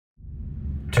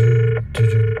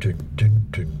Hi, this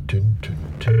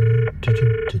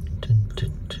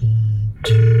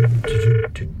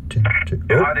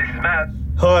is Matt.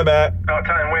 Hi, Matt. Oh,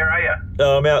 Tony, where are you?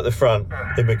 I'm out the front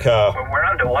in my car. Well, we're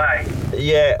underway.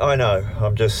 Yeah, I know.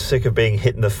 I'm just sick of being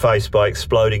hit in the face by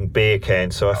exploding beer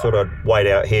cans, so I thought I'd wait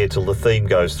out here till the theme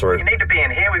goes through. You need to be in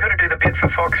here. We've got to do the bit for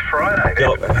Fox Friday.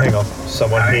 Oh, hang on.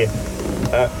 Someone here.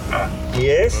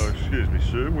 Yes? Oh, excuse me,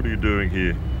 sir. What are you doing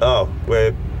here? Oh,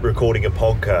 we're recording a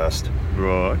podcast.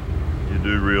 Right. You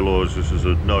do realise this is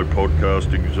a no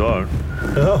podcasting zone?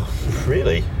 Oh,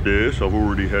 really? Yes, I've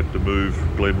already had to move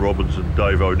Glenn Robbins and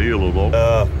Dave O'Neill along.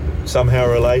 Somehow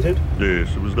related?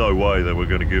 Yes, there was no way they were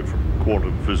going to get from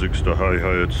quantum physics to Hey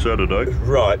Hey It's Saturday.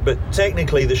 Right, but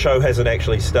technically the show hasn't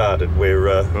actually started.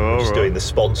 We're just doing the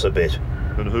sponsor bit.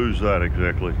 And who's that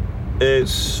exactly?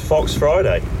 It's Fox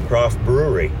Friday, craft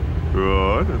brewery.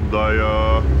 Right, and they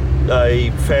are... A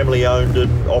family-owned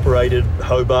and operated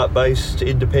Hobart-based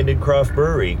independent craft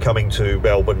brewery coming to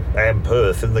Melbourne and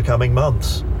Perth in the coming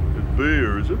months. It's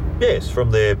beer, is it? Yes,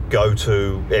 from their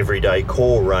go-to everyday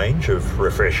core range of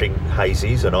refreshing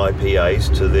hazies and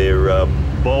IPAs to their...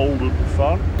 Bold and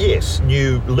fun? Yes,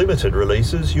 new limited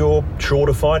releases. You're sure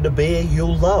to find a beer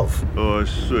you'll love. I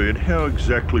see, and how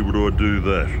exactly would I do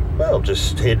that? Well,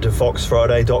 just head to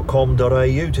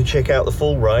foxfriday.com.au to check out the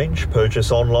full range,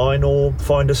 purchase online or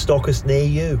find a stockist near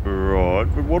you. Right,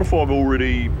 but what if I'm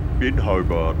already in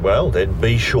Hobart? Well, then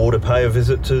be sure to pay a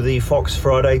visit to the Fox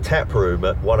Friday tap room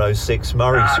at 106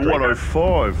 Murray Street.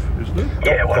 105, isn't it?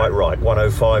 Yeah, quite right,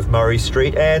 105 Murray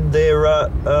Street, and there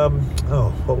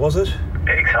what was it?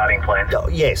 Exciting plans. Oh,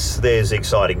 yes, there's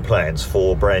exciting plans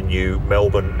for brand new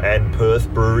Melbourne and Perth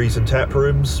breweries and tap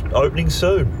rooms opening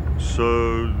soon.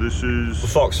 So this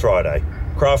is... Fox Friday,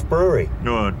 craft brewery.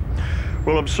 No.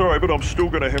 Well, I'm sorry, but I'm still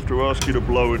going to have to ask you to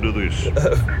blow into this.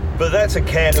 But that's a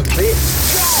can of beer.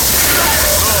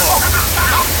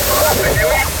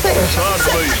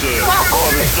 Pardon me, sir. My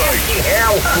mistake.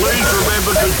 Please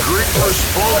remember to drink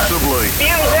responsibly.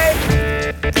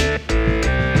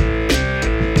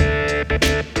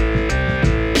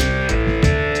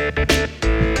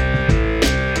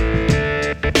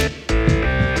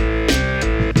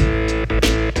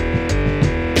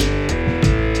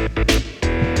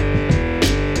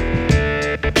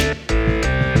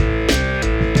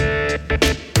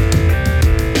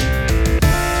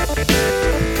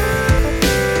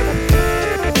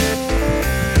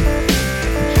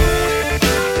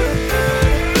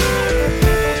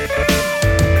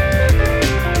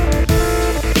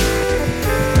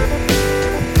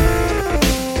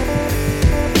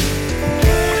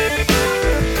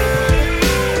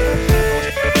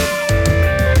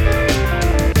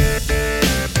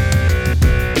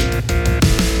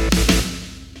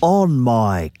 On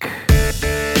mic.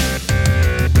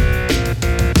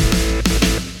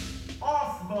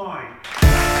 Off mic.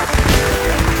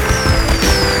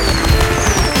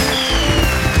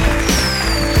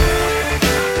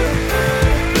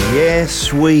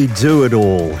 Yes, we do it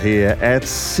all here at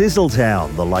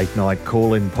Sizzletown, the late night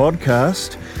call-in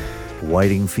podcast.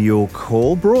 Waiting for your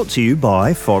call, brought to you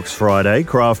by Fox Friday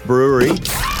Craft Brewery.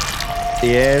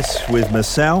 Yes, with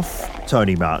myself,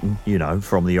 Tony Martin, you know,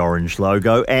 from the orange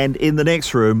logo, and in the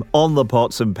next room, on the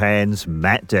pots and pans,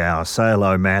 Matt Dow. Say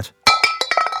hello, Matt.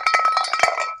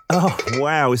 Oh,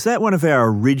 wow, is that one of our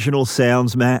original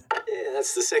sounds, Matt? Yeah,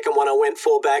 that's the second one I went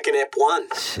for back in Ep 1.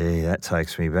 Gee, that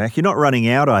takes me back. You're not running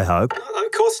out, I hope.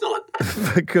 Of course not.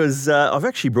 Because I've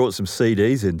actually brought some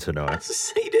CDs in tonight.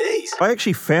 CDs? I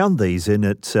actually found these in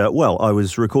it, I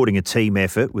was recording a team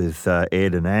effort with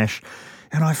Ed and Ash,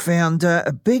 and I found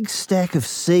a big stack of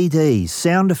CDs,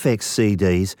 sound effects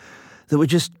CDs, that were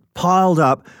just piled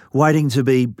up, waiting to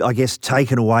be, I guess,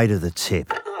 taken away to the tip.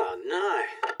 Oh, no.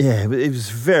 Yeah, it was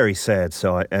a very sad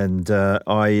sight, and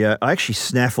I actually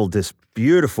snaffled this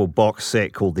beautiful box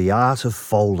set called The Art of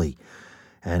Foley,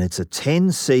 and it's a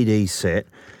 10 CD set,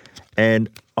 and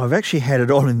I've actually had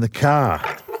it on in the car.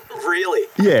 Really?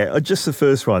 Yeah, just the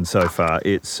first one so far.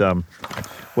 It's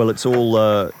it's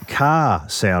all car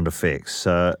sound effects.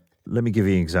 Let me give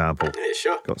you an example. Yeah,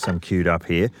 sure. Got some queued up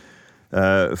here.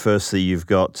 Firstly, you've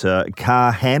got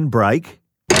car handbrake.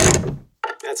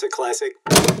 That's a classic.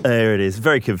 There it is.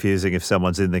 Very confusing if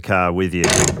someone's in the car with you.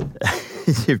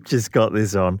 You've just got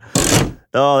this on.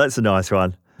 Oh, that's a nice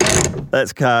one.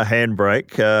 That's car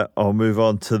handbrake. I'll move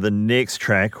on to the next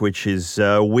track, which is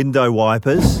window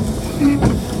wipers.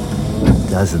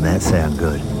 Doesn't that sound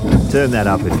good? Turn that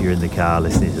up if you're in the car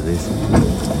listening to this.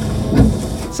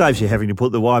 Saves you having to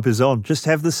put the wipers on. Just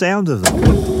have the sound of them.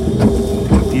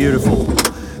 Beautiful.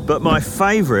 But my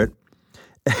favourite,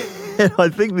 and I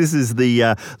think this is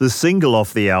the single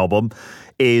off the album,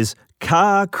 is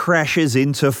car crashes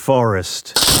into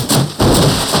forest.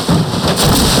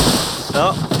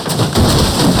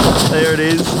 Oh, there it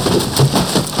is.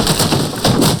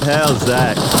 How's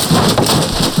that?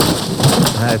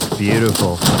 That's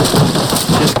beautiful.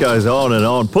 Just goes on and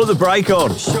on. Put the brake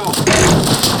on. Sure.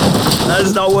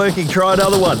 That's not working. Try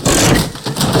another one. No.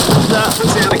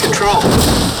 It's out of control.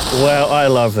 Well, I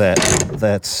love that.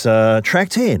 That's track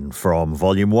 10 from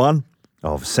Volume 1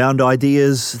 of Sound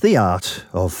Ideas, The Art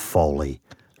of Foley.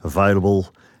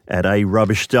 Available at a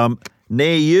rubbish dump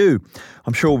near you.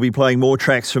 I'm sure we'll be playing more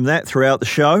tracks from that throughout the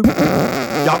show.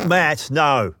 Matt,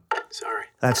 no. Sorry.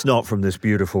 That's not from this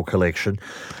beautiful collection.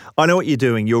 I know what you're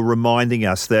doing. You're reminding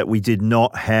us that we did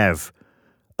not have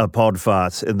a pod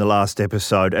farts in the last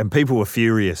episode, and people were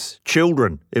furious.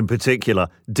 Children, in particular,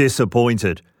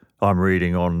 disappointed. I'm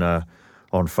reading on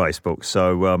Facebook.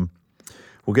 So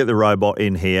we'll get the robot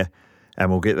in here,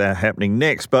 and we'll get that happening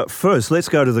next. But first, let's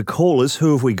go to the callers.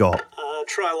 Who have we got?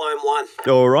 Try line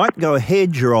 1. All right, go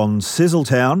ahead. You're on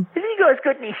Sizzletown. Have you guys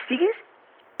got any stickers?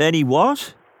 Any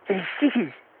what? Any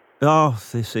stickers? Oh,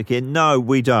 this again. No,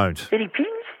 we don't. Any pins?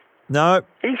 No,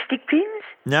 Any stick pins?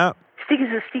 no, Stickers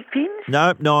or stick pins?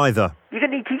 no, neither. You got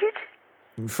any tickets?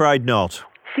 I'm afraid not.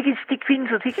 Stickers, stick pins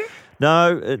or tickets?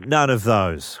 No, none of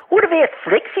those. What about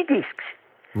flexi discs?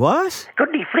 What? Got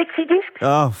any flexi discs?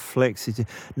 Oh, flexi.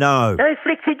 No, No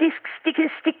flexi discs,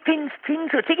 stickers, stick pins,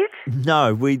 or tickets?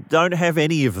 no, we don't have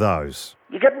any of those.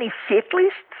 You got any set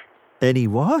lists? Any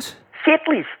what? Set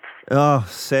lists. Oh,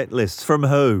 set lists. From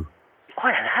who?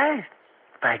 I don't know.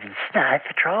 Maybe Snow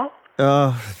Patrol?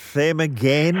 Oh, them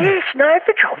again? Yeah, Snow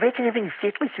Patrol. Imagine having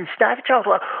set lists and Snow Patrol.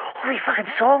 Like, all these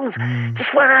fucking songs,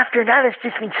 just one after another's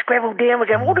just been scrabbled down. We're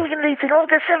going, what are we going to do tonight? We've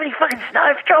got so many fucking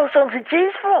Snow Patrol songs to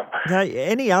choose from. No,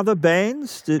 any other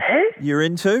bands that Who? you're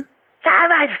into? No,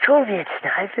 mate, it's all about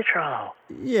Snow Patrol.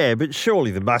 Yeah, but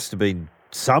surely there must have been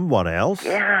someone else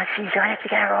Yeah, geez, I have to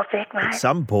go right back, at mate.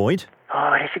 some point. Oh,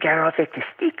 I have to go right back to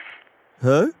Styx.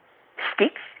 Who?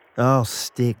 Styx? Oh,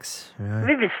 Styx. Right.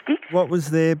 Remember Styx? What was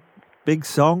their big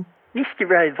song? Mr.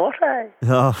 Roboto.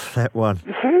 Oh, that one.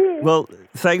 Yeah. Well,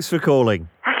 thanks for calling.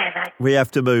 Okay, mate. We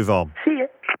have to move on. See ya.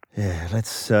 Yeah,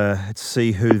 let's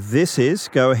see who this is.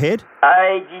 Go ahead.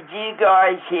 Hey, did you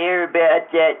guys hear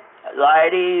about that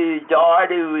lady who died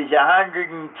who was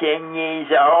 110 years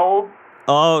old?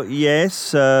 Oh,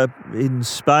 yes, in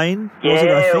Spain, was it,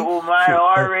 I think? Well, mate, Sure,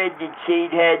 I read that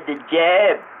she'd had the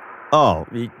jab. Oh,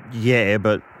 yeah,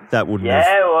 but that wouldn't Yeah,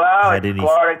 have well, had it's any...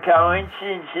 quite a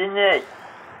coincidence, isn't it?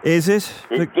 Is it?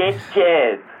 The death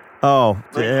jab. Oh,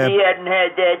 If she hadn't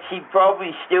had that, she'd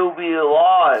probably still be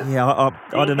alive. yeah, I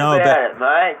don't Think know about it,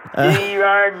 mate. Do your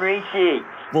own research.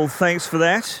 Well, thanks for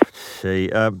that. See,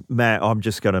 Matt, I'm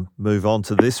just going to move on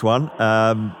to this one.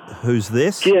 Who's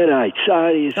this? G'day,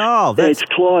 Tony. Oh, that's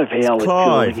It's Clive Howard.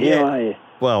 Clive, calling. yeah. How are you?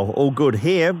 Well, all good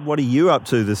here. What are you up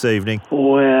to this evening?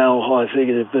 Well, I figured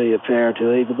it'd be apparent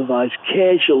to even the most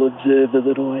casual observer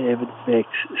that I am, in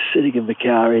fact, sitting in the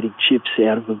car eating chips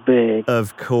out of a bag.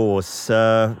 Of course.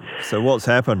 So what's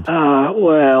happened?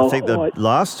 Well, I think the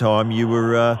last time you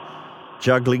were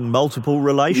juggling multiple yeah,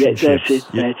 relationships.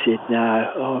 that's it.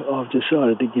 No, I've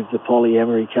decided to give the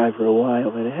polyamory cover away. I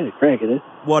mean, I had a crack at it.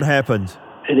 What happened?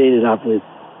 It ended up with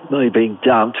me being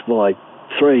dumped by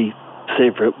 3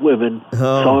 separate women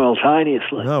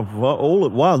simultaneously. Oh, what, all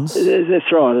at once? That's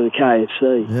right, at the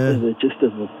KFC. Yeah. Just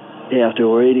in the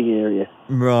outdoor eating area.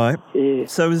 Right. Yeah.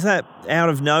 So was that out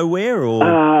of nowhere, or?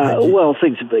 Well,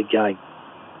 things have been going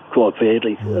quite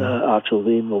badly up till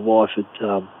then. My wife had...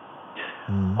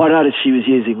 I noticed she was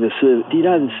using the service... Do you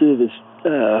know the service,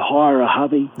 Hire a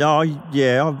Hubby? Oh,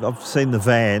 yeah, I've seen the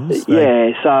vans.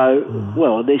 Yeah, so,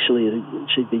 well, initially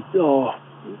she'd be,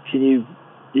 can you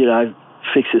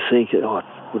fix a sink? I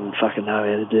wouldn't fucking know how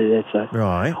to do that, so...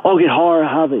 Right. I'll get Hire a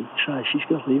Hubby. So she's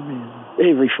got them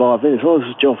every 5 minutes. What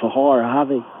was the job for Hire a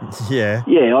Hubby? Yeah.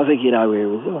 Yeah, I think you know where it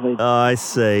was. I mean, I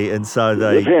see. And so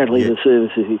they... apparently the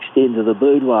services extend to the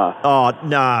boudoir. Oh,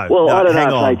 no. Well, no, I don't hang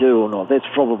know on. if they do or not. That's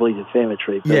probably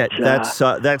defamatory. But, Yeah,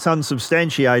 that's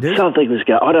unsubstantiated. something was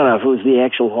going. I don't know if it was the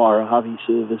actual Hire a Hubby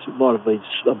service. It might have been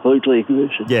a bootleg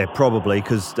version. Yeah, probably,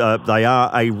 because they are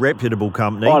a reputable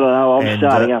company. I don't know. I'm and,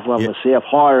 starting up one myself.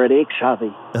 Hire an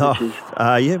ex-hubby. Oh, Which is,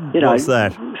 yeah? What's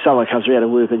that? Someone comes around to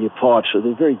work on your pipes, so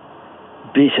they're very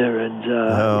bitter and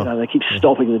they keep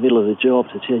stopping in the middle of the job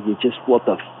to tell you just what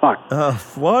the fuck.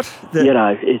 What?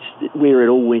 It's where it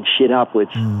all went shit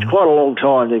upwards. It's quite a long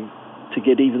time to to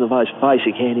get even the most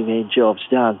basic handyman jobs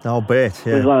done. I'll bet,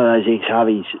 With yeah. one of those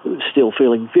ex-hubbies still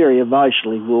feeling very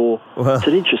emotionally raw. Well- It's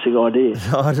an interesting idea.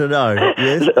 I don't know.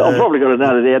 Yes. I've probably got to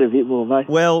nut it out a bit more, mate.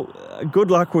 Well,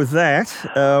 good luck with that.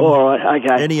 All right,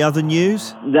 okay. Any other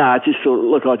news? No, I just thought,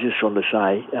 look, I just wanted to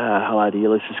say hello to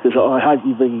your listeners because I hope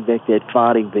you're bringing back that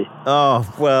farting bit.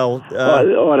 Oh, well, I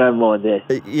don't mind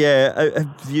that. yeah.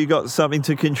 Have you got something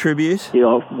to contribute? You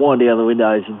know, wind down the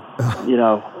windows and, you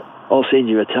know, I'll send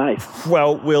you a tape.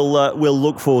 Well, we'll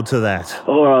look forward to that.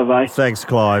 All right, mate. Thanks,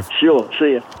 Clive. Sure,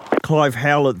 see you. Clive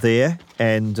Howlett there,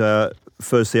 and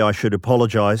firstly, I should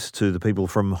apologise to the people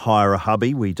from Hire a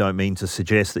Hubby. We don't mean to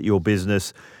suggest that your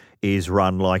business is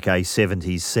run like a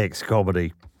 70s sex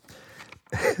comedy.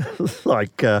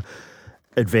 Like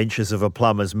Adventures of a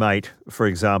Plumber's Mate, for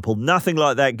example. Nothing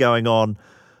like that going on.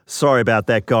 Sorry about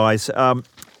that, guys.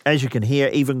 As you can hear,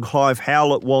 even Clive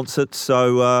Howlett wants it,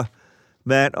 so,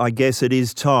 Matt, I guess it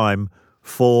is time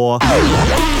for...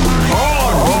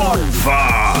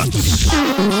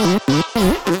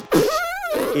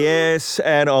 Yes,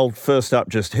 and I'll first up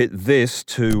just hit this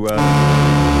to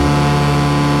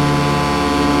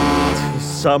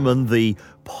summon the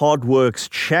Podworks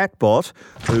chatbot,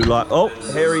 who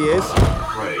here he is.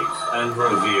 Rate and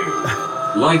review.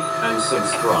 Like and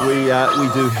subscribe. We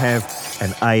do have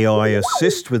an AI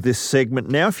assist with this segment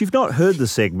now. If you've not heard the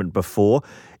segment before,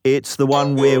 it's the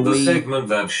one where The we... segment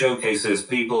that showcases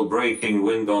people breaking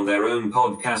wind on their own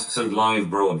podcasts and live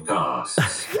broadcasts.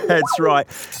 That's right.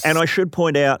 And I should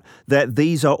point out that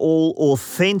these are all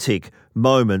authentic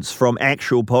moments from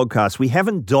actual podcasts. We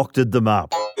haven't doctored them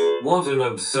up. What an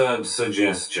absurd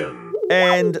suggestion.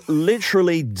 And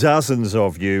literally dozens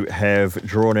of you have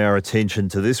drawn our attention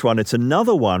to this one. It's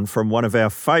another one from one of our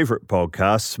favourite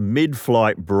podcasts,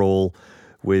 Mid-Flight Brawl,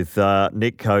 with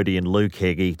Nick Cody and Luke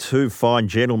Heggie, two fine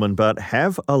gentlemen. But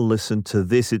have a listen to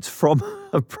this. It's from,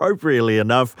 appropriately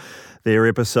enough, their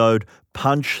episode,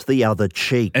 Punch the Other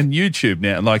Cheek. And YouTube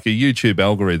now, like a YouTube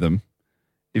algorithm,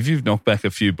 if you've knocked back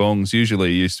a few bongs,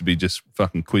 usually it used to be just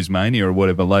fucking Quizmania or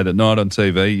whatever late at night on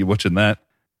TV, you're watching that.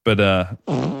 But now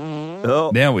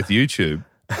with YouTube,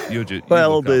 you're just...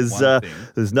 Well,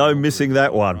 there's no missing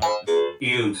that one.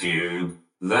 YouTube.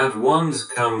 That one's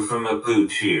come from a poo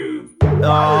tube.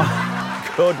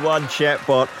 Oh, good one,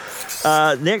 chatbot.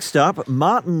 Next up,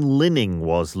 Martin Linning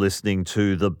was listening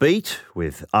to The Beat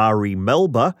with Ari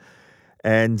Melba,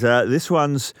 and this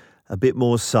one's a bit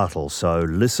more subtle, so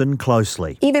listen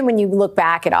closely. Even when you look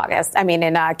back at August,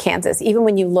 in Kansas, even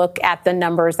when you look at the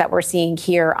numbers that we're seeing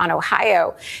here on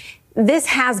Ohio, this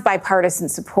has bipartisan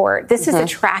support. This is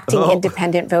attracting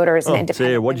independent voters and independent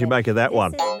dear, what did you make of that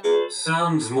one?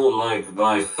 Sounds more like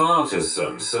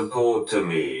bipartisan support to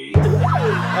me.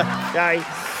 Okay.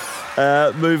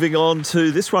 Moving on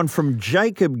to this one from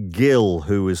Jacob Gill,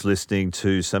 who was listening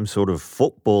to some sort of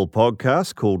football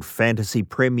podcast called Fantasy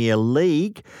Premier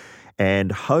League,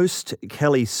 and host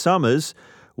Kelly Summers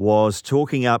was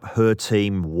talking up her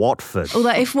team Watford. Although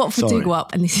if Watford do go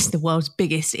up, and this is the world's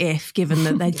biggest if, given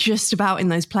that they're just about in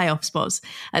those playoff spots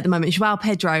at the moment, João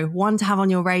Pedro, one to have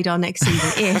on your radar next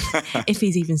season if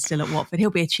he's even still at Watford. He'll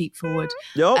be a cheap forward.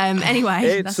 Yep. Anyway.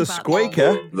 It's a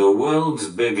squeaker. The world's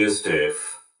biggest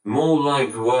if. More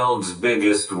like world's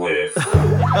biggest whiff.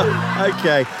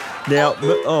 Okay. Now,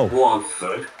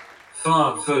 Watford.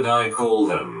 Fartford, I call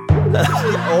them.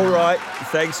 All right.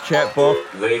 Thanks, chatbot.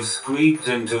 They've squeaked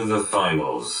into the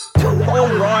finals.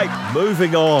 All right.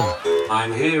 Moving on.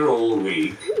 I'm here all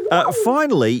week.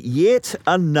 Finally, yet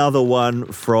another one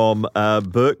from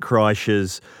Bert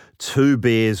Kreischer's Two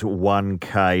Bears, One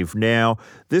Cave. Now,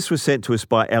 this was sent to us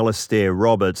by Alastair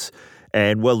Roberts,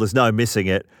 and, well, there's no missing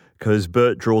it, because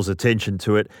Bert draws attention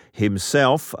to it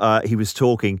himself. He was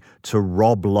talking to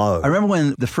Rob Lowe. I remember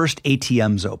when the first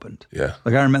ATMs opened. Yeah.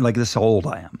 Like, I remember, like, this how old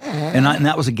I am. And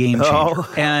that was a game changer.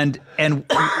 Oh. And I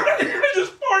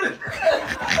just farted.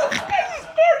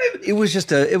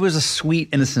 it was a sweet,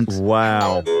 innocent...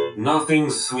 Wow. Nothing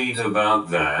sweet about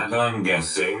that, I'm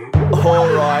guessing.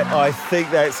 All right, I think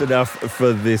that's enough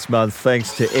for this month.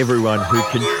 Thanks to everyone who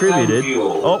contributed. Thank you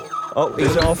all. Oh,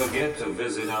 he's Don't off. forget to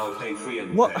visit our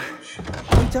Patreon What? page.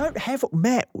 We don't have,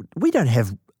 Matt, we don't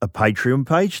have a Patreon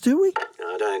page, do we?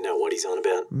 I don't know what he's on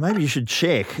about. Maybe you should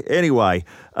check. Anyway,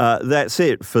 that's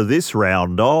it for this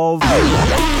round of...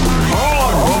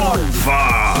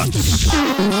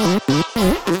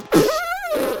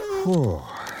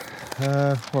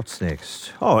 What's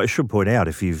next? Oh, I should point out,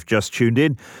 if you've just tuned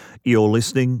in, you're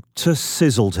listening to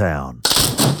Sizzletown.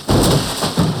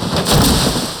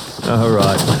 All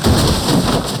right.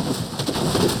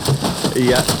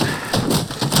 Yeah.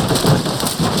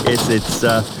 Yes,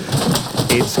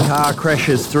 It's car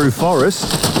crashes through forest.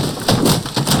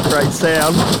 Great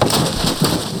sound.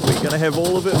 We're going to have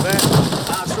all of it back.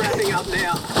 It's wrapping up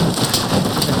now.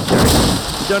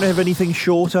 You don't have anything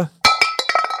shorter?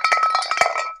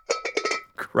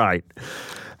 Great.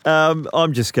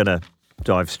 I'm just going to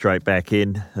dive straight back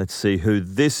in. Let's see who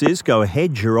this is. Go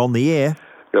ahead, you're on the air.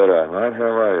 G'day, mate. How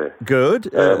are you? Good.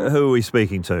 Who are we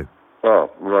speaking to?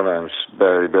 Oh, my name's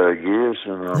Barry Gears,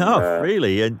 and I'm...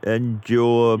 really? And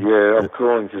you're... Yeah, I'm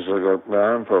calling because I got my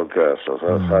own podcast. I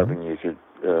was hoping you could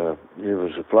give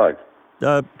us a plug.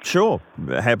 Sure.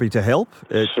 Happy to help.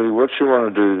 See, what you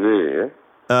want to do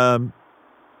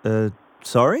there...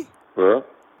 Sorry? Well?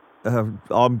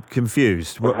 I'm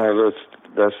confused. Well,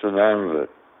 that's the name of it.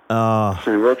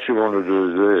 See, what you want to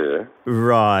do there...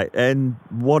 Right, and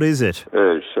what is it?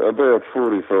 It's about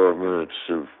 45 minutes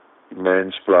of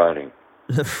mansplaining.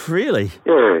 Really?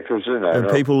 Yeah, because, you know... And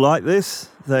people like this?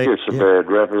 It's a bad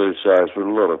rap these days, but a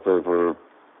lot of people are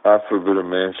up for a bit of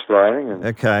mansplaining. And,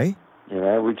 okay. You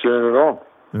know, we turn it on.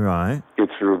 Right. Get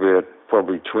through about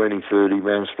probably 20, 30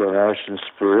 mansplainations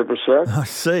per episode. I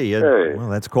see. Well,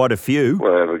 that's quite a few.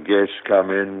 We'll have a guest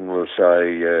come in, we'll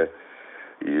say...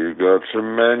 you got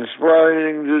some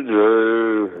mansplaining to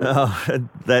do. Oh,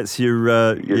 that's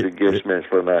your... you get a guest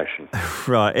mansplanation.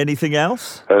 Right. Anything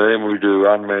else? And then we do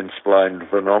unmansplained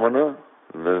phenomena,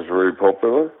 and that's very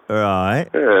popular. Right.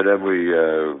 Yeah, then we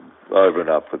open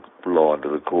up the line to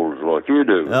the callers like you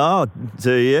do. Oh,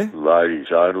 do you?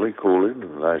 Ladies only call in,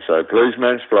 and they say, please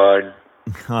mansplain.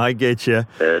 I get you.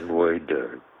 And we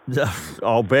do.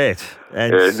 I'll bet.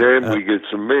 And then we get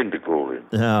some men to call in.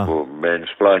 Or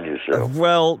mansplain yourself.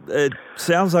 Well, it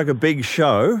sounds like a big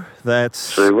show.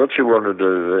 See, what you want to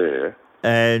do there...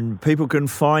 And people can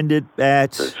find it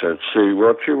at... It's at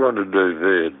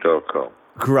seewhatyouwantodothere.com.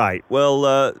 Great.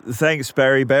 Well, thanks,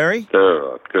 Barry. All right.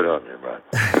 Good on you, mate.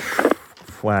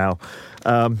 Wow.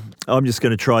 I'm just going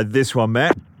to try this one,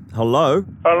 Matt. Hello?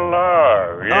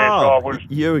 Hello. Yes, I was...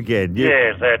 You again.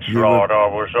 Yes, that's right. I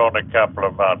was on a couple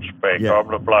of months back. Yeah. I'm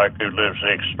the bloke who lives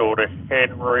next door to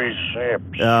Henry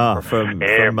Seps. From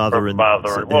Mother and...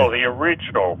 Well, the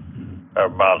original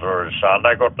Mother and Son.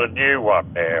 They got the new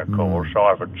one now, of course. I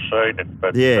haven't seen it,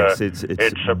 but yes, it's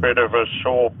a bit of a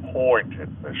sore point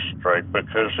in the street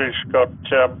because he's got...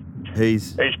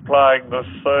 He's playing the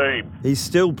theme. He's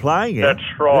still playing it? That's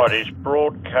right. He's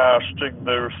broadcasting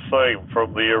the theme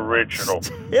from the original.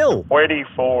 Still?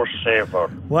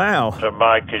 24/7. Wow. To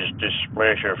make his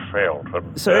displeasure felt.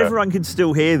 And, so everyone can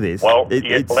still hear this? Well,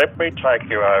 let me take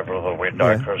you over the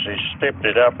window because he's stepped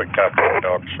it up a couple of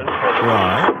notches.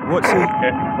 Right. What's he...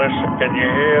 Listen, can you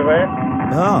hear that?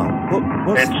 Oh.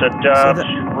 What's... It's a dance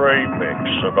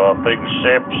remix, and I think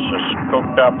Seps has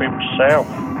cooked up himself.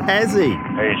 Has he?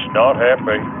 He's not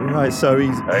happy. Right, so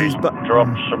he's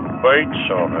dropped some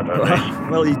beats on it. And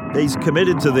well, he's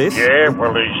committed to this. Yeah,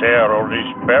 well, he's out on his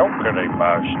balcony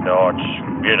most nights,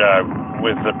 you know,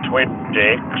 with the twin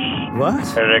decks. What?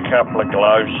 And a couple of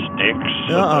glow sticks.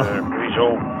 He's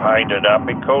all painted up.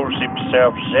 He calls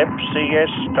himself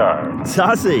Zepsiesto.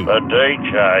 Does he? The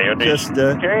DJ. And just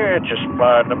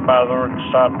playing the Mother and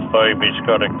Son theme. He's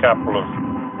got a couple of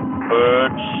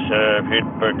birds in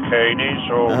bikinis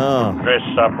all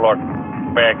dressed up like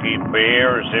Maggie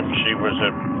Bear as if she was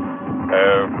a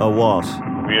what?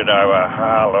 You know, a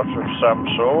harlot of some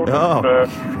sort. Oh,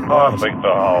 I think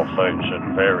the whole thing's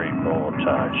in very poor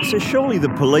taste. So surely the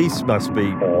police must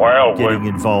be getting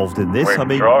involved in this.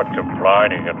 We've tried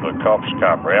complaining and the cops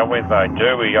come round. When they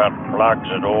do, he unplugs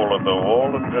it all in the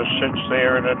wall and just sits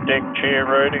there in a deck chair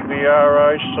reading the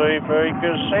RACV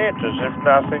Gazette as if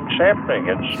nothing's happening.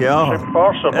 It's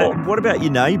impossible. What about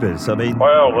your neighbours? I mean,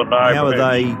 well, the neighbours how are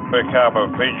they... become a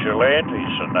vigilante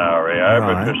scenario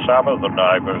because some of the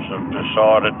neighbours have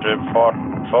decided to fight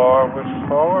fire with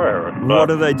fire. And, what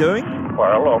are they doing?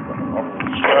 Well, I'll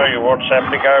show you what's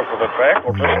happening over the back.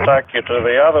 I'll just take you to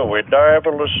the other window. Have a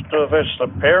listen to this, the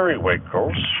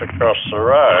Periwinkles across the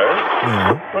road.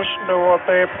 Yeah. Listen to what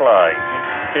they're playing.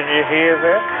 Can you hear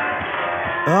that?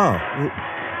 Oh,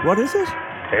 what is it?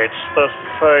 It's the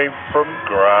theme from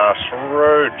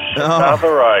Grassroots,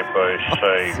 another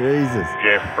ABC. Jesus.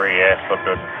 Jeffrey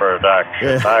Atherton production.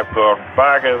 Yeah. They've gone,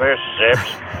 bugger this,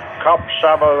 Zeps. Cop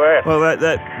some of that. Well,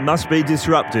 that must be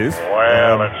disruptive.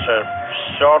 Well, it's a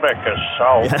sonic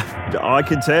assault. Yeah, I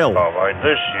can tell. I mean,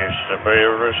 this used to be a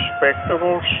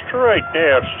respectable street.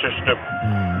 Now it's just a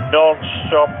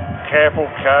non-stop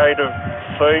cavalcade of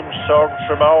theme songs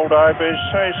from old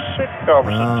ABC sitcoms.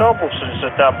 The Dobbelsons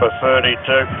at number 32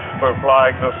 were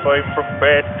playing the theme from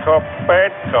Bad Cop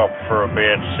for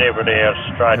about 7 hours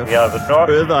straight the other night.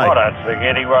 Were they? I don't think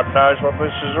anyone knows what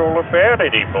this is all about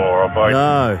anymore. I mean,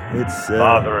 No, it's...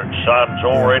 mother and son's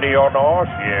already on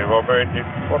iView. I mean,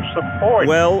 what's the point?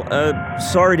 Well,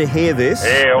 sorry to hear this.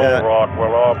 Yeah, all right.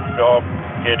 Well,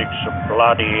 I'm getting some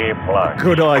bloody airplay.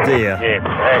 Good idea. Yeah,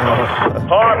 hang on.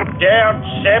 Pipe down,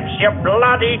 Seps, you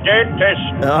bloody dentist.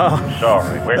 Oh.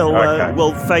 Sorry. Okay.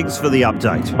 Well, thanks for the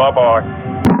update. Bye-bye.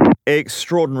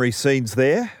 Extraordinary scenes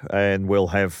there, and we'll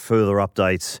have further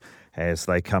updates as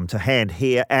they come to hand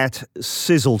here at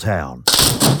Sizzletown.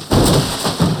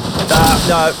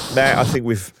 No, Matt, I think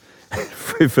we've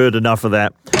heard enough of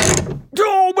that.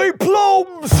 Oh, me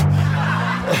plums!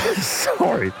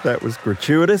 Sorry, that was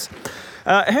gratuitous.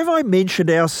 Have I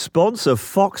mentioned our sponsor,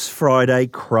 Fox Friday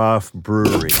Craft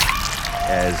Brewery?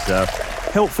 As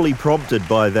helpfully prompted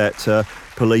by that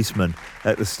policeman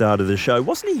at the start of the show.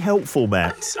 Wasn't he helpful,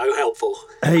 Matt? So helpful.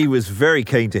 He was very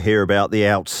keen to hear about the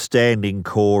outstanding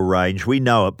core range. We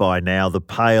know it by now, the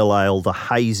Pale Ale, the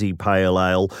Hazy Pale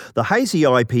Ale, the Hazy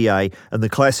IPA and the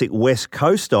classic West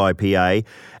Coast IPA.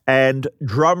 And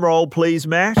drum roll, please,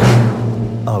 Matt.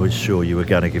 I was sure you were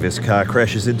going to give us car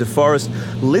crashes into forest.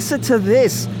 Listen to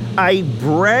this. A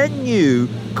brand new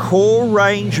core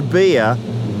range beer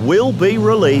will be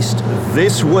released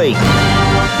this week.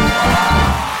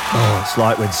 Oh, it's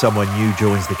like when someone new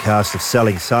joins the cast of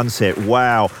Selling Sunset.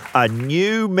 Wow, a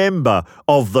new member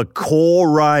of the core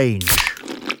range.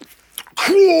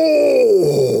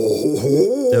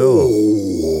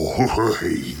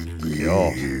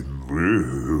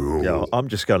 Oh, I'm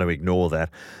just going to ignore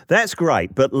that. That's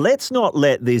great, but let's not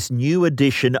let this new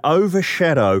edition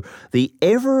overshadow the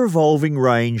ever-evolving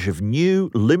range of new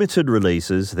limited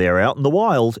releases. They're out in the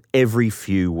wild every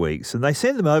few weeks, and they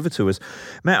send them over to us.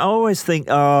 Matt, I always think,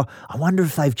 I wonder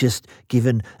if they've just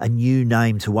given a new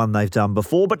name to one they've done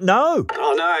before, but no.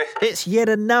 Oh, no. It's yet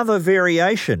another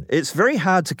variation. It's very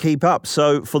hard to keep up,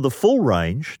 so for the full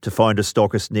range, to find a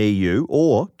stockist near you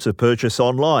or to purchase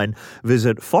online,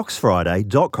 visit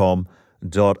foxfriday.com.au.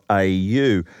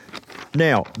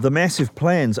 Now, the massive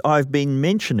plans, I've been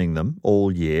mentioning them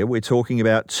all year. We're talking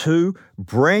about 2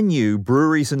 brand new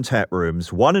breweries and tap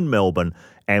rooms, one in Melbourne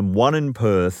and one in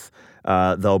Perth.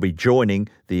 They'll be joining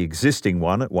the existing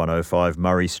one at 105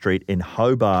 Murray Street in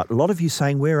Hobart. A lot of you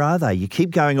saying, where are they? You keep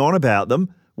going on about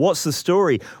them. What's the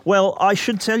story? Well, I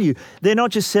should tell you, they're not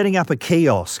just setting up a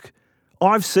kiosk.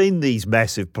 I've seen these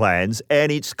massive plans,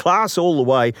 and it's class all the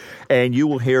way, and you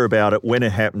will hear about it when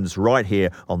it happens right here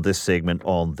on this segment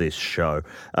on this show.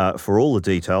 For all the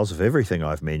details of everything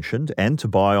I've mentioned and to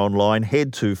buy online,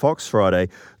 head to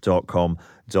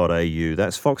foxfriday.com.au.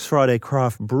 That's Fox Friday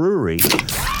Craft Brewery.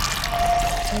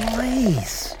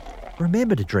 Please,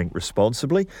 remember to drink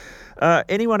responsibly.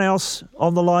 Anyone else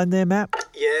on the line there, Matt?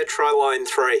 Yeah, try line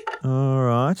 3. All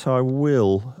right, I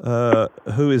will.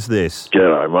 Who is this?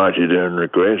 G'day, mate. You doing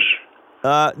requests?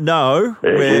 No.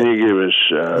 Can you give us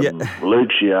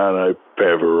Luciano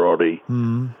Pavarotti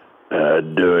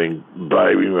doing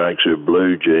Baby Makes Her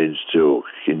Blue Jeans Talk?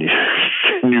 Can you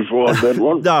find that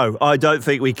one? No, I don't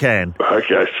think we can.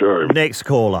 Okay, sorry. Next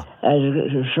caller.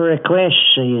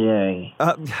 Requests are you doing?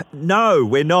 No,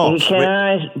 we're not. Can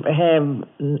I have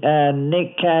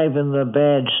Nick Cave and the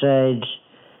Bad Seeds?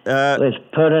 Let's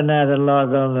put another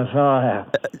log on the fire.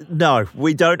 No,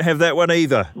 we don't have that one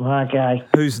either. Okay.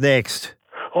 Who's next?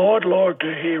 I'd like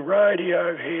to hear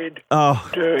Radiohead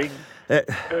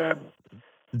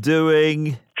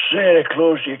doing Santa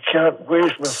Claus, you cunt.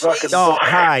 Where's my fucking... Oh,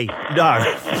 hey, no,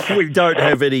 we don't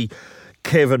have any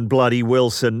Kevin Bloody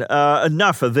Wilson.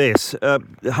 Enough of this.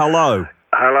 Hello.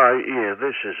 Hello, yeah,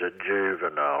 this is a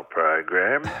juvenile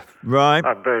program. Right.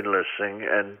 I've been listening,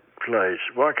 and please,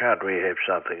 why can't we have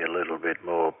something a little bit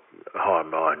more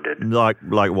high-minded? Like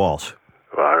what?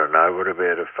 Well, I don't know. What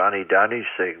about a funny Dunny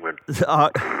segment?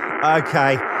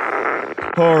 Okay.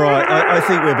 All right. I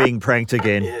think we're being pranked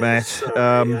again, Matt.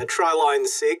 Try line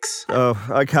 6. Oh,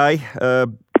 okay.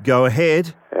 Go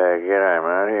ahead. G'day,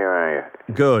 mate. How are you?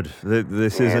 Good.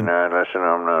 This isn't... No, listen,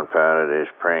 I'm not part of this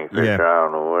prank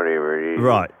patrol or whatever it is.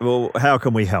 Right. Well, how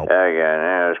can we help? Okay,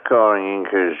 now I was calling in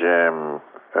because a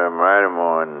mate of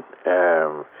mine,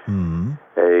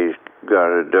 he's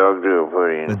got a dog door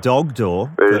put in. A dog door?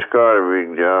 But it's quite a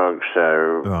big dog,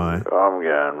 so I'm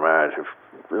going, mate, if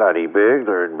bloody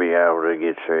burglar would be able to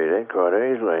get through that quite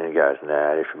easily. And he goes,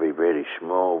 no, this would be a very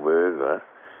small burglar.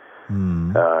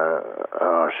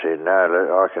 I said, no, look,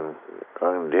 I can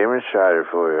demonstrate it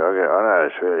for you. I know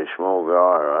this really small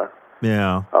guy, right?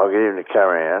 Yeah. I'll get him to come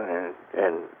around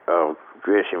and I'll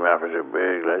get him up as a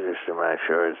burglar just to make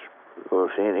sure it's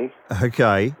authentic.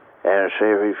 Okay. And see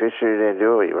if he fits through that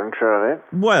door. You want to try that?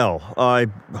 Well, I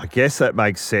guess that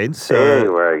makes sense.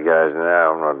 Anyway, he goes, no,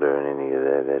 I'm not doing any of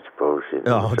that. That's bullshit.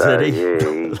 Oh, so, did he?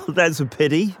 Yeah, That's a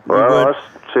pity. Well,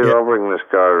 I'll bring this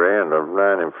guy around. I've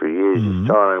known him for years. It's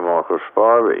Tiny Michael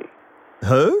Spivey.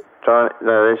 Who? No,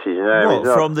 that's his name. What, he's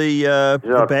not, from the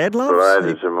Bad Loves?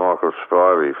 Related to Michael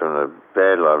Spivey from the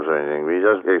Bad Loves or anything, but he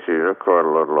does actually look quite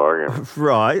a lot like him.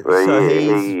 Right. But so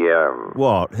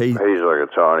what? He's like a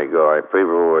tiny guy. People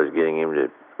are always getting him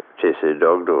to test their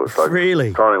dog doors. Like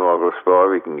really? Tiny Michael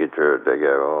Spivey can get through it. They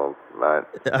go, oh, mate,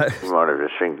 you might have to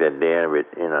shrink that down a bit,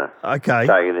 you know. Okay.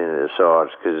 Take it into the sides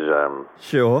because,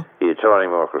 sure. Yeah, Tiny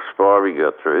Michael Spivey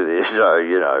got through there, so,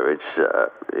 you know,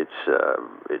 it's...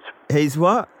 He's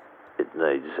what? It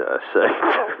needs sex.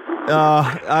 Oh,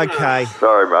 okay.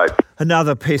 Sorry, mate.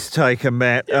 Another piss taker,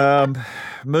 Matt.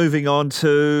 Moving on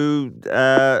to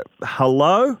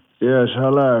hello? Yes,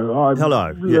 hello.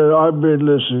 Hello. I've been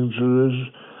listening to this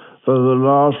for the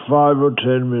last 5 or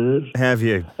 10 minutes. Have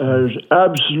you? It's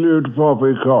absolute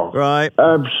poppycock. Right.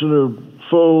 Absolute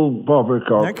full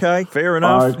poppycock. Okay, fair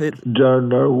enough. I don't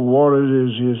know what it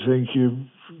is you think you're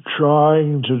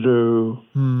trying to do,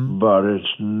 but it's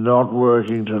not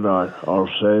working tonight. I'll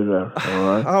say that, all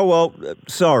right? Oh, well,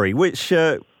 sorry. Which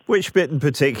bit in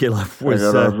particular was...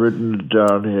 I've written it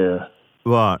down here.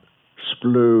 What?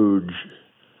 Splooge.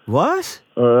 What?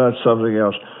 Oh, that's something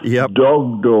else. Yep.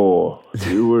 Dog door.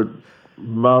 You were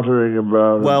muttering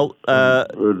about a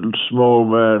small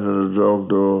man and a dog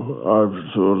door. I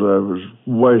thought that was a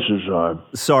waste of time.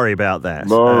 Sorry about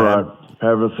that. All right.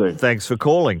 Have a think. Thanks for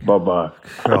calling. Bye-bye.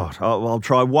 God, I'll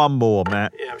try one more,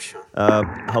 Matt. Yeah, sure.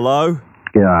 Hello?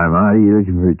 G'day, mate. You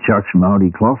looking for Chuck's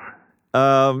multi-cloth?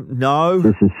 No.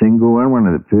 Just a single one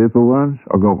of the purple ones.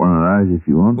 I've got one of those if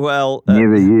you want. Well...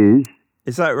 Never used.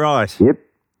 Is that right? Yep.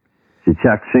 It's a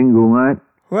Chuck single, mate.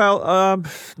 Well,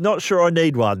 not sure I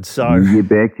need one, so... You get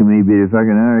back to me a bit of fucking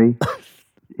hurry.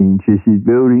 Interested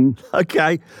building.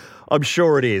 Okay. I'm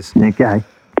sure it is. Okay.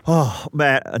 Oh,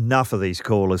 Matt, enough of these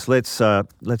callers. Let's have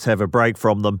a break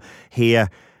from them here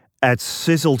at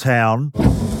Sizzletown.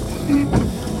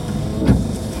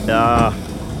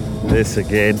 This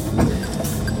again.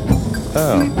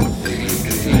 Oh.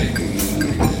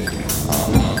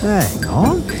 Hang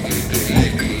on.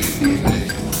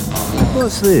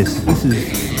 What's this? This is...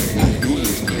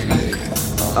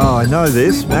 Oh, I know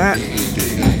this, Matt.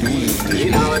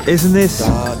 Isn't this...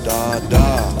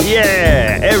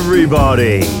 Yeah,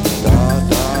 everybody.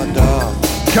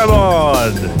 Come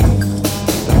on.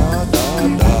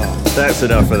 That's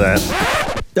enough of that.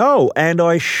 Oh, and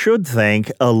I should thank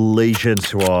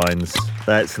Allegiance Wines.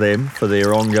 That's them for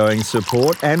their ongoing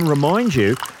support, and remind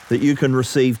you that you can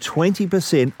receive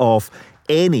 20% off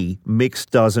any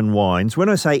mixed dozen wines. When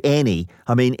I say any,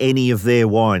 I mean any of their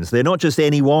wines. They're not just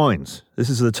any wines. This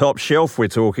is the top shelf we're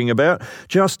talking about.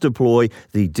 Just deploy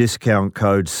the discount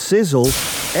code SIZZLE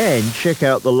and check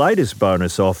out the latest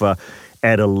bonus offer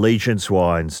at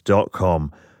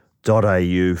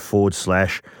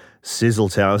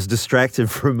allegiancewines.com.au/Sizzletown. I was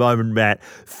distracted for a moment, Matt,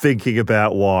 thinking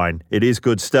about wine. It is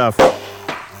good stuff.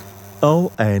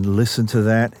 Oh, and listen to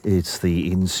that. It's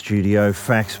the in-studio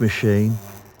fax machine.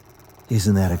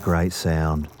 Isn't that a great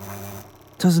sound?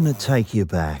 Doesn't it take you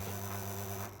back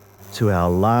to our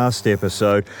last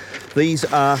episode? These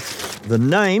are the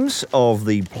names of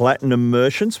the platinum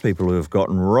merchants, people who have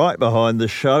gotten right behind the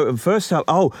show. And first up,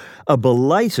 a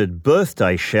belated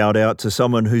birthday shout out to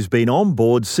someone who's been on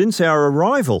board since our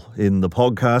arrival in the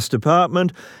podcast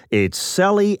department. It's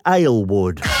Sally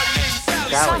Aylwood.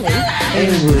 Sally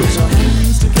Aylwood.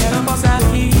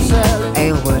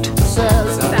 Aylwood.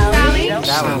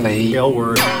 Sally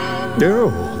Aylwood.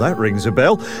 Oh, that rings a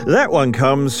bell. That one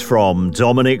comes from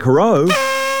Dominic Rowe.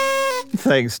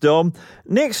 Thanks, Dom.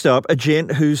 Next up, a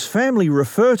gent whose family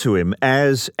refer to him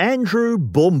as Andrew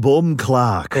Boom Boom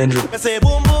Clark. Andrew. I say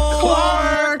Boom Boom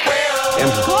Clark.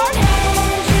 Andrew. Clark.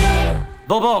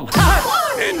 Boom Boom.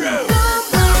 Andrew.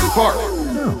 Clark.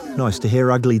 Oh, nice to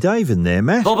hear Ugly Dave in there,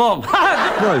 Matt. Boom Boom.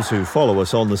 Those who follow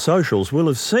us on the socials will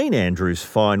have seen Andrew's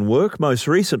fine work, most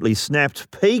recently snapped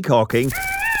peacocking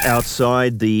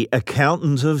outside the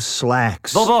Accountant of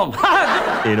Slacks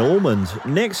in Ormond.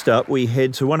 Next up, we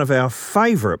head to one of our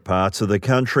favourite parts of the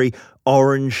country,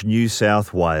 Orange, New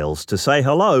South Wales, to say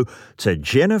hello to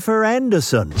Jennifer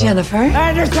Anderson. Jennifer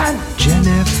Anderson.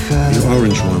 Jennifer. The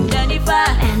orange one. Jennifer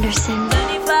Anderson.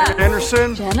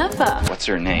 Anderson. Jennifer. What's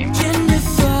her name?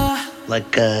 Jennifer.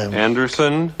 Like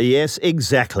Anderson? Yes,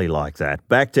 exactly like that.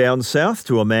 Back down south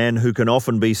to a man who can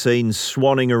often be seen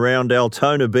swanning around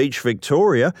Altona Beach,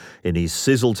 Victoria, in his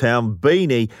Sizzletown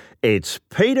beanie. It's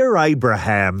Peter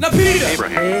Abraham. Now, Peter!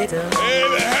 Abraham!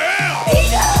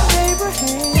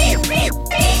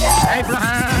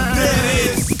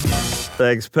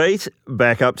 Thanks, Pete.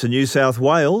 Back up to New South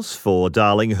Wales for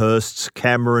Darlinghurst's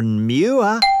Cameron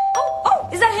Muir. Oh,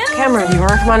 is that him? Cameron Muir,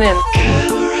 come on in.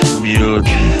 Muir.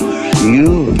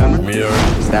 You? Cameron Muir.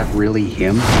 Is that really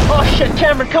him? Oh, shit,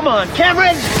 Cameron, come on,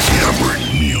 Cameron! Cameron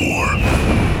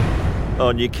Muir.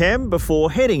 On your cam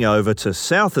before heading over to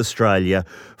South Australia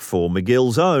for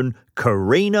McGill's own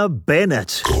Karina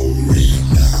Bennett.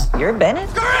 You're Bennett?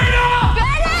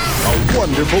 A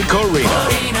wonderful Karina.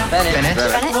 Bennett.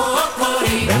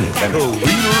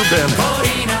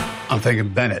 I'm thinking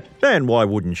Bennett. And why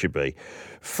wouldn't you be?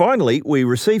 Finally, we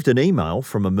received an email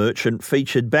from a merchant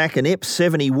featured back in EP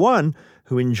 71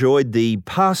 who enjoyed the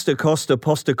Pasta Costa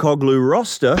Postacoglu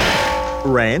roster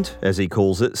rant, as he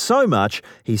calls it, so much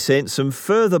he sent some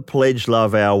further pledge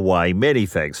love our way. Many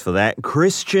thanks for that.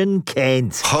 Christian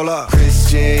Kent. Hola.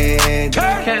 Christian.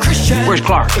 Christian. Where's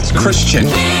Clark? It's Christian.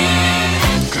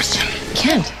 Christian.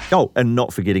 Kent. Oh, and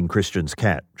not forgetting Christian's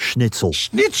cat, Schnitzel.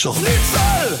 Schnitzel.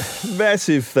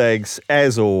 Massive thanks,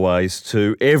 as always,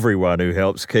 to everyone who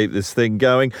helps keep this thing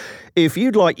going. If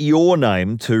you'd like your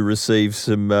name to receive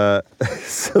some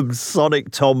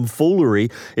sonic tomfoolery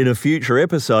in a future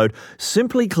episode,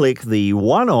 simply click the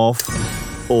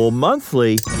one-off or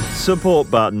monthly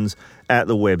support buttons at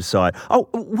the website. Oh,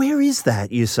 where is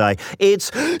that, you say?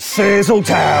 It's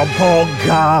Sizzletown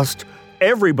Podcast.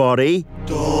 Everybody.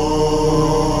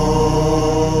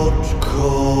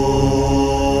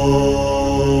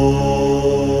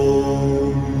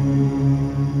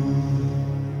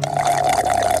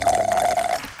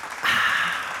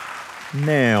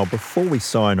 Now, before we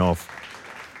sign off,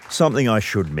 something I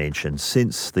should mention.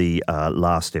 Since the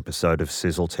last episode of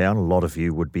Sizzletown, a lot of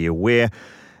you would be aware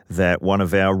that one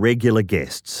of our regular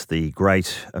guests, the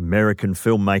great American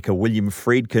filmmaker William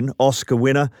Friedkin, Oscar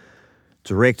winner,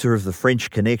 director of The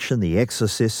French Connection, The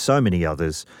Exorcist, so many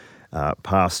others,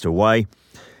 passed away.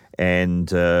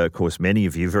 And, of course, many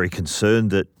of you very concerned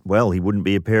that, well, he wouldn't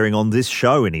be appearing on this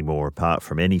show anymore, apart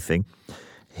from anything.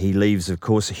 He leaves, of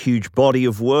course, a huge body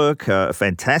of work, a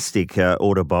fantastic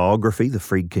autobiography, The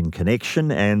Friedkin Connection,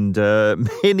 and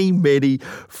many, many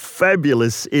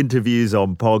fabulous interviews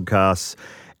on podcasts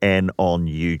and on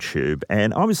YouTube.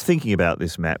 And I was thinking about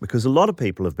this, Matt, because a lot of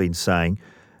people have been saying,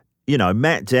 you know,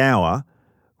 Matt Dower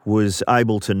was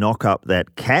able to knock up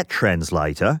that cat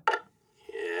translator.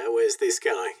 Yeah, where's this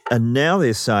going? And now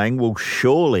they're saying, well,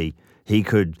 surely he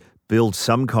could build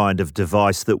some kind of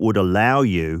device that would allow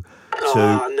you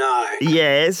to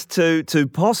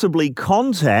possibly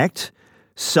contact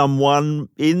someone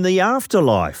in the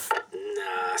afterlife.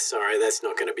 Nah, sorry, that's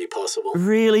not going to be possible.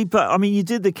 Really? But, I mean, you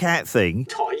did the cat thing,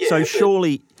 so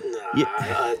surely...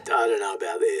 I don't know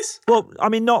about this. Well, I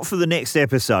mean, not for the next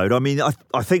episode. I mean, I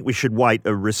think we should wait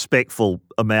a respectful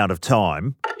amount of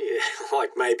time. Yeah, like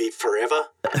maybe forever?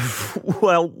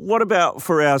 Well, what about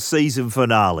for our season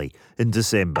finale in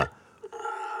December?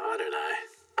 I don't know.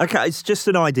 Okay, it's just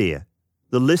an idea.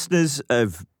 The listeners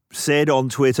have said on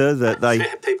Twitter that they...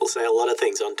 People say a lot of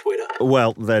things on Twitter.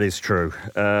 Well, that is true.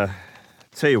 Tell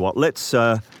you what, let's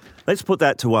put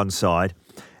that to one side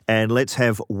and let's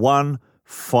have one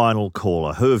final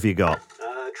caller. Who have you got?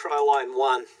 Try line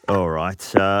 1. All right.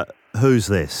 Who's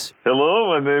this? Hello,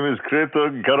 my name is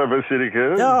Kreton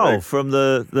Karabasirika. Oh, from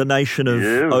the nation of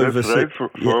overseas. Yes, that's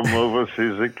right, from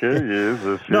overseas. Yes,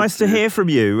 that's nice to hear from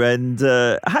you. And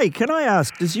hey, can I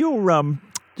ask, does your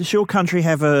country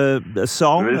have a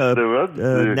song, a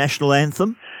national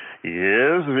anthem?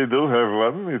 Yes, we do have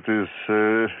one. It is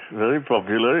very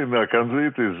popular in our country.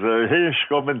 It is Heesh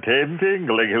commentating,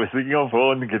 leggelsing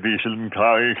von Gedischen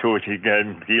Coaching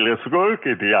and Gillesburg,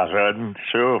 the Aran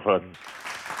Schofen.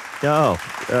 Oh,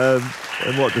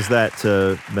 and what does that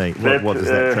mean? What does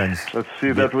that translate? Let's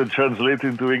see, that would translate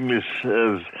into English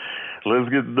as let's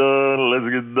get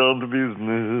down to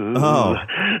business. Oh,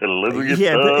 let's get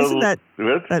yeah, down. but isn't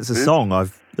that's a song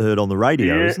I've heard on the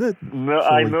radio, isn't it? No,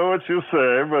 I know what you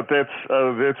say, but that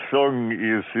song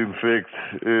is in fact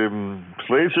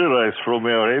plagiarized from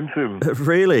our anthem.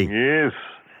 Really? Yes.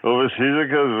 Overseas is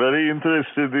very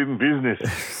interested in business.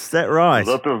 Is that right? A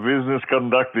lot of business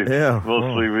conducted,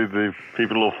 mostly with the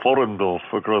people of Forendorf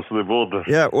across the border.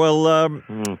 Yeah, well,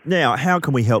 now, how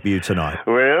can we help you tonight?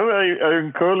 Well,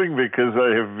 I'm calling because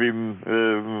I have been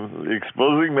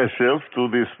exposing myself to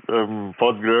this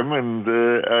program, and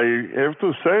I have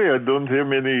to say I don't hear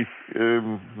many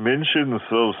mentions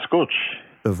of Scotch.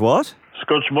 Of what?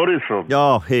 Scotch Morrison.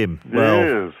 Oh, him.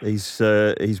 Well, yes.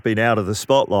 He's been out of the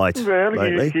spotlight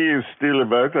lately. He is still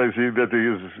about. I see that he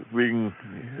is being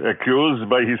accused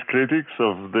by his critics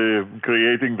of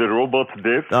creating the robot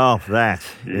debt. Oh, that.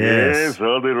 Yes.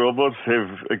 All the robots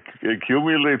have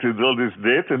accumulated all this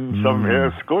debt, and somehow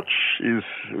Scotch is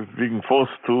being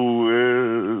forced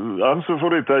to answer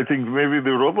for it. I think maybe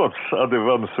the robots are the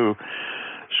ones who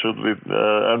should be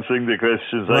answering the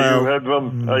questions. Well, I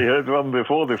had one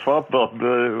before, the Fartbot.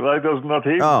 Why does not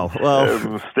he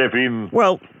step in?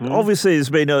 Well, obviously there's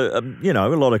been a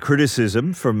lot of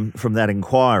criticism from that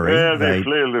inquiry. Yeah, they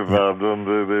flail about and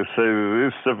they say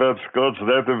this about Scotch,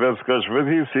 that about Scotch. But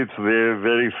he sits there,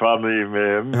 very funny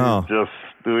man, just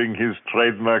doing his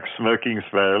trademark smirking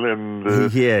smile,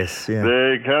 and yes,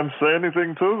 they can't say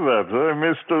anything to that.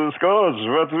 Mr. Scotch,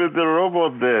 what with the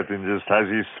robot debt? And just has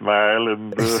his smile,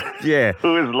 and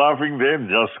who is laughing then?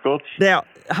 Just Scotch. Now,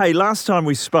 hey, last time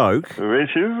we spoke,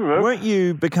 weren't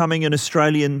you becoming an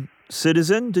Australian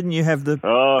citizen? Didn't you have the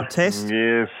test?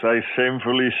 Yes, I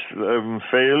shamefully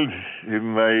failed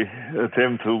in my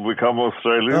attempt to become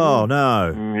Australian. Oh,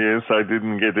 no. Yes, I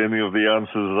didn't get any of the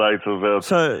answers right about...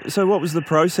 So what was the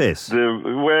process?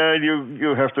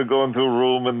 You have to go into a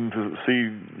room and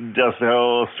see just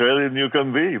how Australian you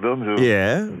can be, don't you?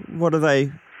 Yeah. What do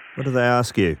they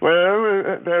ask you? Well,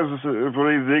 as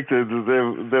predicted,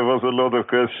 there was a lot of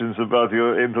questions about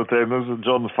your entertainers.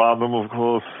 John Farnham, of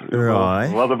course. Right.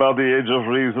 What about the Age of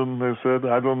Reason? They said,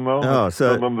 I don't know. Oh, I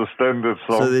don't understand that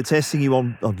song. So they're testing you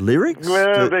on lyrics?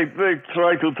 Well, they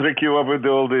try to trick you up with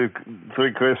all the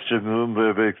three questions, and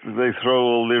they throw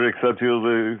all lyrics at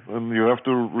you, and you have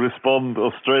to respond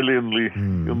Australianly.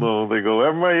 You know, they go,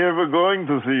 am I ever going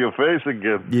to see your face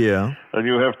again? Yeah. And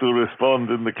you have to respond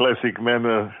in the classic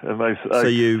manner. And I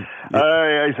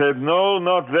said, no,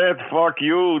 not that, fuck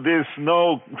you, this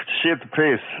no shit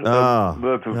piss.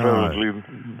 That apparently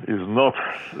is not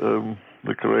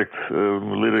the correct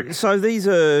lyric. So these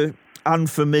are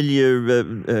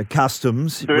unfamiliar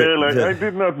customs. Well, I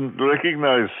did not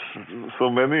recognize so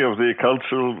many of the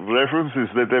cultural references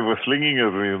that they were slinging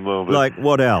at me. You know, like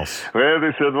what else? Well,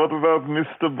 they said, what about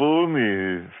Mr.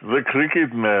 Booney, the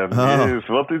cricket man? Yes,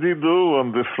 what did he do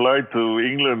on the flight to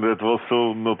England that was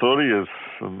so notorious?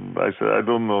 And I said, I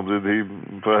don't know. Did he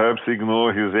perhaps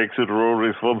ignore his exit row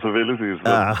responsibilities?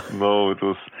 No, it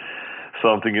was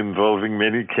something involving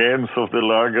many cans of the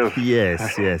lager.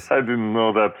 Yes. I didn't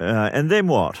know that. And then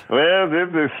what? Well,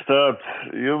 then they start,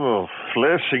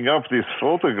 flashing up these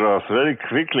photographs very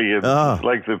quickly. It's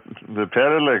like the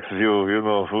parallax view,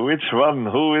 which one?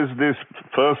 Who is this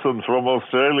person from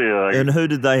Australia? And who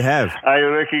did they have? I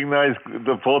recognize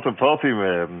the Porta Potty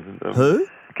man. Who?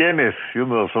 Kenneth,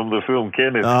 from the film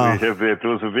Kenneth. We have that. It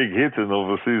was a big hit in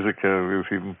overseas with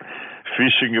him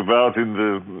fishing about in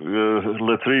the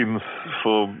latrines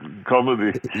for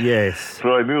comedy. Yes.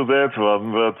 So I knew that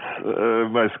one, but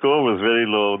my score was very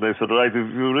low. They said, right, if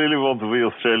you really want to be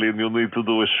Australian, you need to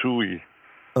do a shoey.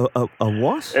 A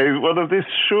what? One of these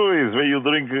shoeys where you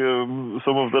drink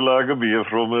some of the lager beer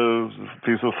from a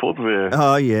piece of footwear.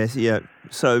 Oh, yes, yeah.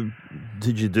 So,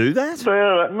 did you do that?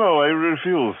 No, I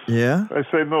refuse. Yeah? I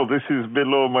say, no, this is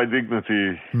below my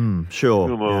dignity.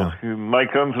 Sure. In my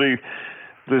country,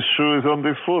 the shoe is on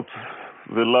the foot.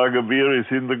 The lager beer is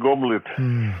in the goblet.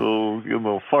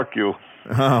 So, fuck you.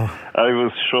 Oh. I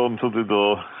was shown to the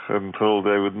door and told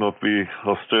I would not be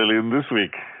Australian this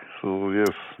week. So, yes.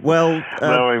 Well,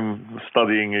 now I'm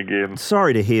studying again.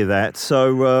 Sorry to hear that.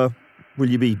 So, will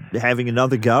you be having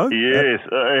another go? Yes,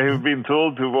 I have been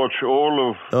told to watch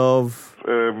all of...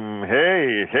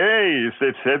 Hey, is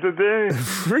that Saturday?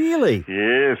 Really?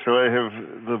 Yes, so I have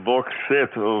the box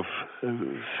set of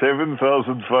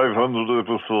 7,500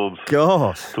 episodes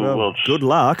to watch. Good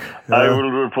luck. I will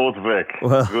report back.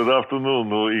 Well, good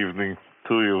afternoon or evening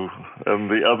to you and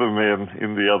the other man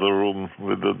in the other room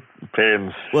with the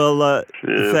pens. Well,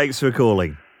 thanks for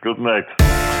calling. Good night.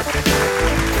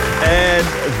 And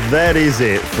that is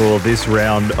it for this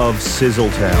round of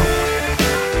Sizzletown.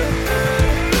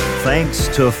 Thanks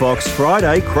to Fox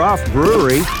Friday Craft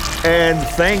Brewery, and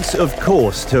thanks, of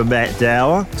course, to Matt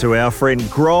Dower, to our friend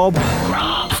Grob.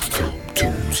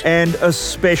 And a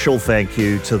special thank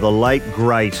you to the late,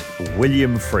 great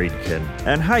William Friedkin.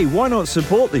 And hey, why not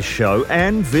support this show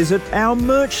and visit our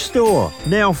merch store?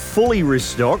 Now fully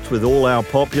restocked with all our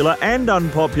popular and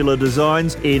unpopular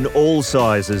designs in all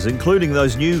sizes, including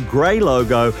those new grey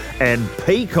logo and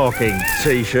peacocking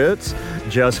t-shirts.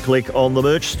 Just click on the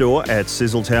merch store at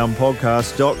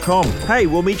sizzletownpodcast.com. Hey,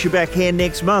 we'll meet you back here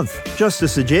next month. Just a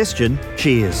suggestion.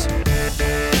 Cheers.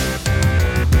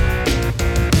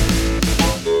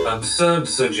 Absurd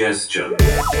suggestion.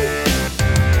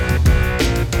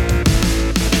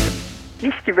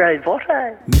 Mr.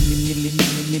 Roboto.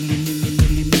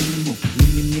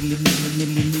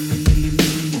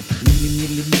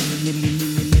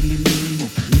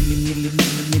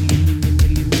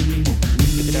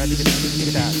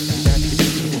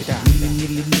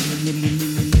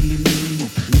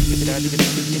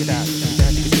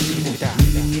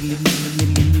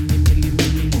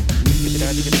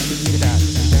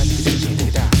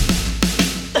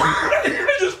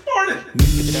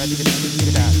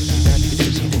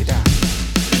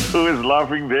 Who is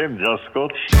laughing then, Just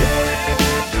Scotch?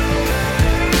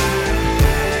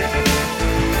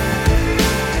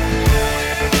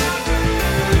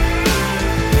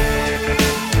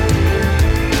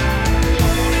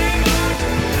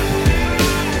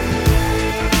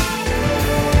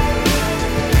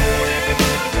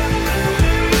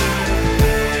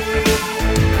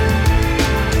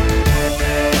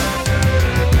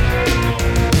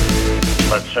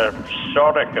 It's a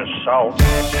exotic assault. This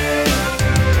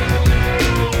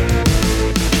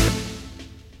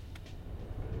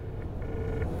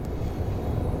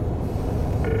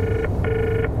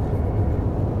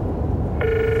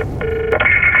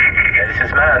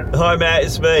is Matt. Hi, Matt,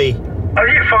 it's me. Oh,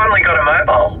 you finally got a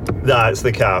mobile. No, it's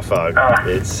the car phone. Oh,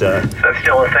 it's that's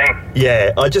still a thing.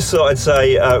 Yeah, I just thought I'd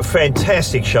say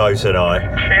fantastic show tonight.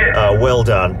 Cheers. Well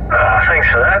done. Thanks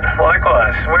for that.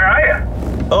 Likewise. Where are you?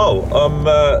 Oh,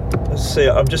 let's see,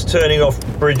 I'm just turning off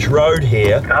Bridge Road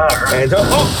here. Oh, right. And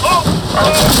God!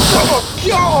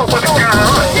 What's going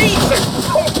on? Jesus!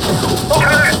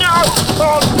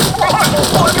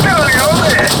 What's going on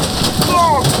there?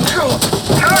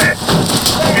 Hey!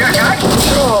 You okay?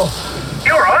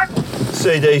 You alright?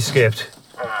 CD skipped.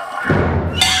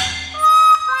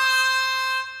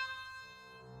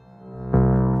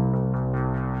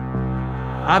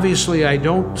 Obviously, I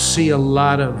don't see a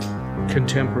lot of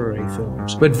contemporary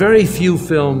films, but very few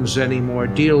films anymore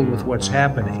deal with what's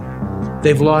happening.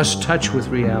 They've lost touch with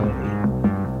reality.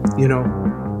 You know,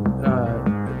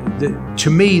 to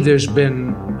me, there's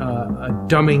been a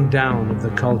dumbing down of the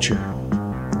culture.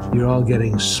 You're all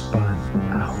getting spun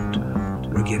out.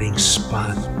 We're getting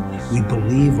spun. We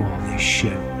believe all this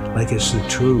shit like it's the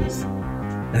truth.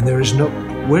 And there is no,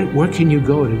 where can you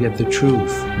go to get the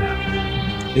truth now?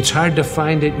 It's hard to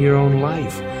find it in your own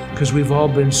life because we've all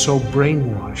been so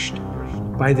brainwashed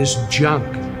by this junk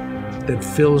that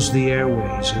fills the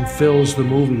airways and fills the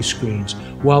movie screens,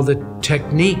 while the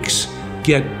techniques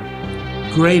get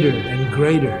greater and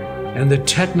greater, and the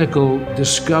technical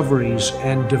discoveries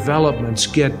and developments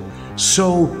get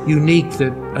so unique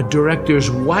that a director's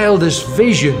wildest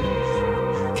vision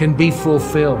can be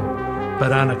fulfilled,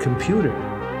 but on a computer.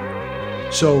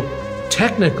 So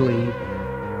technically,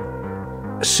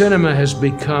 cinema has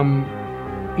become,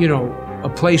 you know, a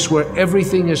place where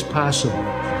everything is possible.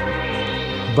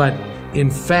 But in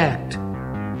fact,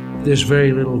 there's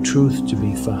very little truth to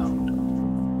be found.